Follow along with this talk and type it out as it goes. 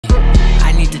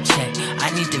check. I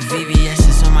need the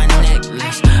VVS's on my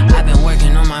necklace. I've been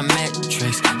working on my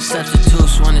metrics.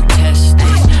 Substitutes wanna test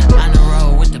this. On the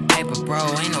road with the paper, bro.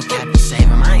 Ain't no cap to save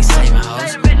 'em. I ain't saving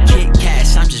hoes. Kit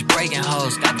Kats, I'm just breaking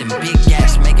hoes. Got them big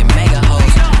gas making mega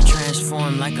hoes.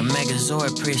 Transformed like a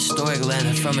megazord. Prehistoric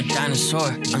leather from a dinosaur.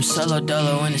 I'm solo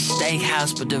dolo in a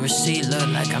steakhouse, but the receipt look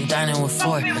like I'm dining with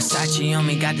four. Versace on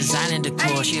me, got designer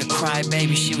decor. She a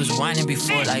crybaby, she was whining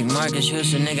before. Like Marcus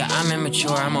Houston, nigga, I'm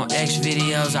immature. I'm on X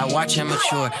videos, I watch him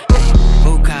mature. Hey,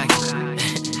 bukkake,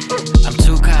 I'm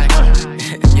too cocky.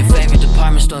 Your favorite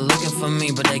department store looking for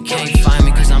me, but they can't find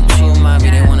me cause I'm too mobby.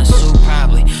 They wanna sue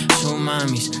probably, two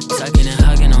mommies, sucking and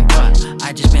hugging on guap.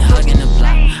 I just been hugging the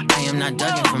block. I am not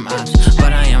ducking from ops,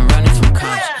 but I am running from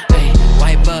cops. Hey,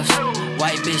 white buffs,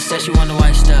 white bitch said she want the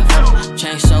white stuff.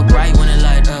 Chain so bright when it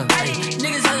light up. Hey,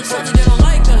 niggas other something they don't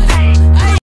like us.